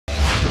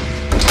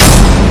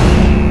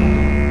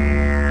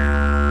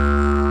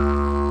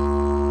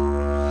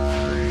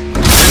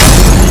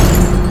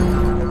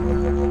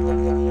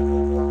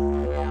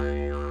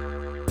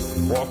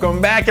Welcome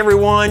back,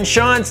 everyone.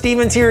 Sean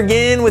Stevens here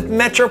again with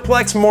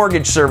Metroplex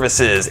Mortgage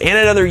Services and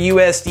another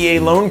USDA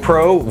Loan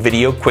Pro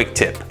video quick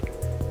tip.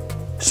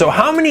 So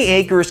how many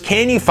acres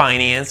can you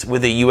finance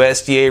with a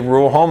USDA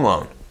rural home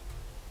loan?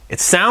 It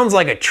sounds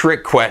like a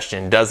trick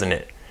question, doesn't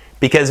it?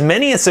 Because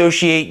many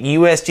associate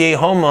USDA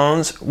home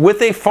loans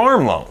with a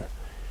farm loan.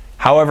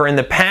 However, in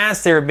the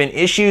past, there have been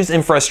issues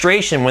and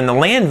frustration when the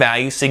land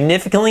value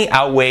significantly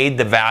outweighed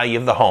the value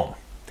of the home.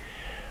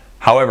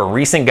 However,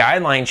 recent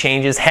guideline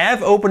changes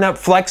have opened up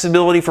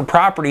flexibility for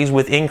properties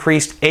with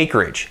increased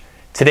acreage.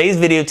 Today's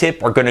video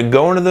tip are going to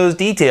go into those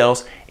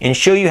details and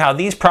show you how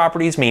these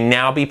properties may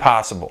now be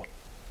possible.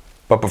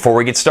 But before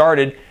we get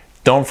started,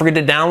 don't forget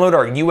to download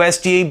our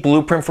USDA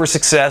Blueprint for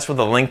Success with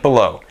a link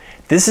below.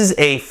 This is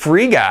a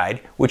free guide,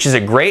 which is a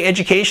great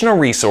educational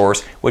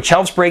resource which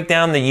helps break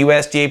down the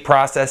USDA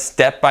process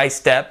step by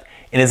step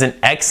and is an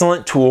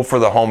excellent tool for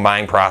the home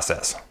buying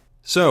process.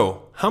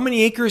 So, how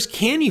many acres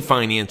can you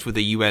finance with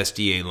a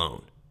USDA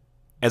loan?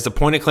 As a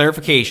point of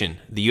clarification,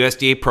 the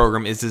USDA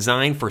program is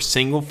designed for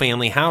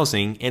single-family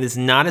housing and is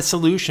not a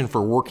solution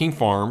for working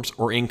farms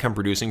or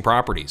income-producing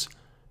properties.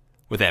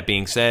 With that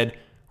being said,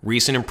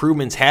 recent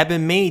improvements have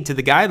been made to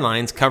the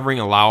guidelines covering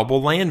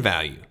allowable land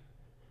value.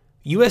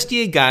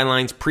 USDA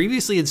guidelines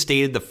previously had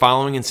stated the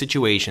following in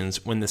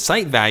situations when the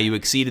site value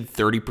exceeded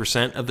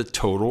 30% of the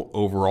total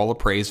overall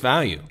appraised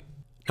value.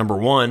 Number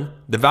 1,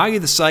 the value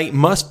of the site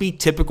must be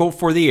typical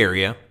for the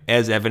area,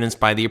 as evidenced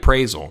by the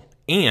appraisal,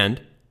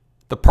 and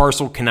the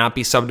parcel cannot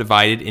be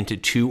subdivided into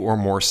 2 or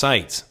more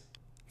sites.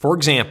 For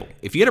example,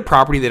 if you had a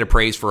property that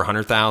appraised for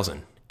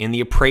 $100,000 and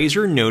the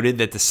appraiser noted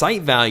that the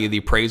site value of the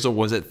appraisal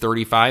was at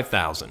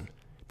 $35,000,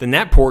 then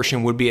that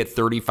portion would be at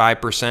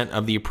 35%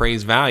 of the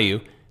appraised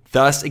value,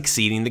 thus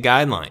exceeding the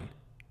guideline.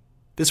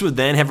 This would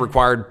then have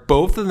required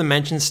both of the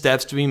mentioned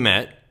steps to be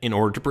met in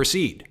order to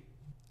proceed.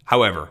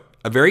 However,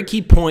 a very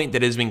key point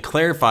that has been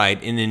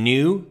clarified in the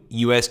new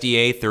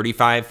USDA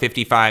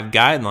 3555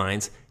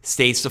 guidelines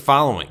states the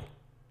following.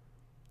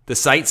 The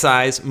site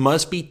size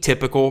must be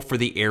typical for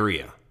the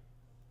area.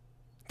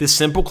 This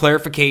simple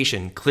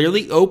clarification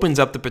clearly opens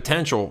up the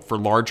potential for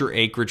larger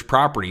acreage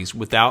properties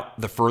without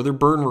the further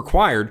burden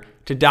required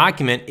to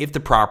document if the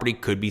property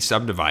could be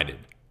subdivided.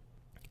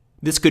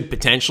 This could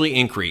potentially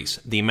increase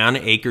the amount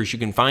of acres you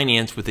can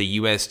finance with a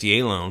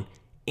USDA loan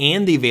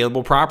and the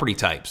available property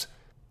types.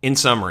 In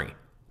summary,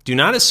 do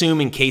not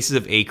assume in cases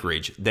of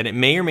acreage that it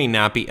may or may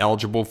not be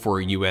eligible for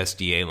a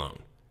USDA loan.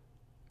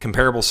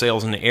 Comparable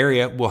sales in the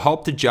area will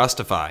help to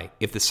justify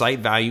if the site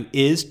value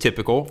is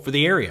typical for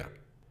the area.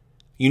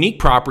 Unique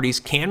properties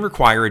can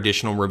require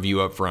additional review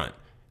up front,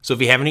 so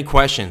if you have any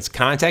questions,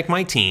 contact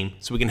my team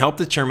so we can help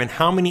determine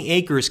how many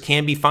acres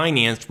can be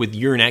financed with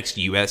your next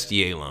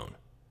USDA loan.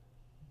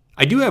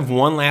 I do have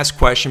one last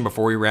question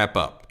before we wrap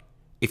up.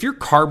 If your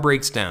car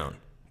breaks down,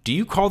 do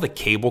you call the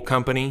cable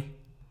company?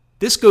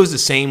 This goes the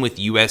same with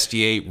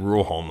USDA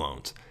rural home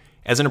loans.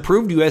 As an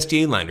approved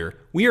USDA lender,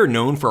 we are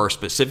known for our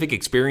specific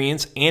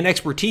experience and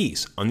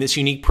expertise on this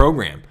unique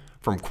program,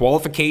 from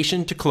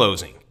qualification to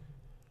closing.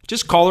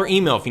 Just call or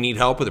email if you need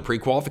help with a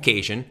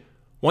pre-qualification,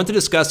 want to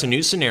discuss a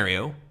new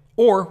scenario,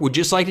 or would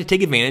just like to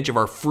take advantage of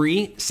our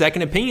free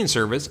second opinion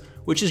service,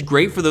 which is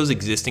great for those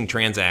existing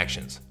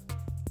transactions.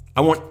 I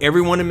want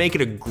everyone to make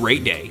it a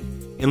great day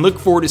and look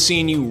forward to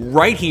seeing you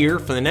right here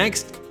for the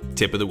next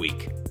tip of the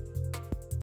week.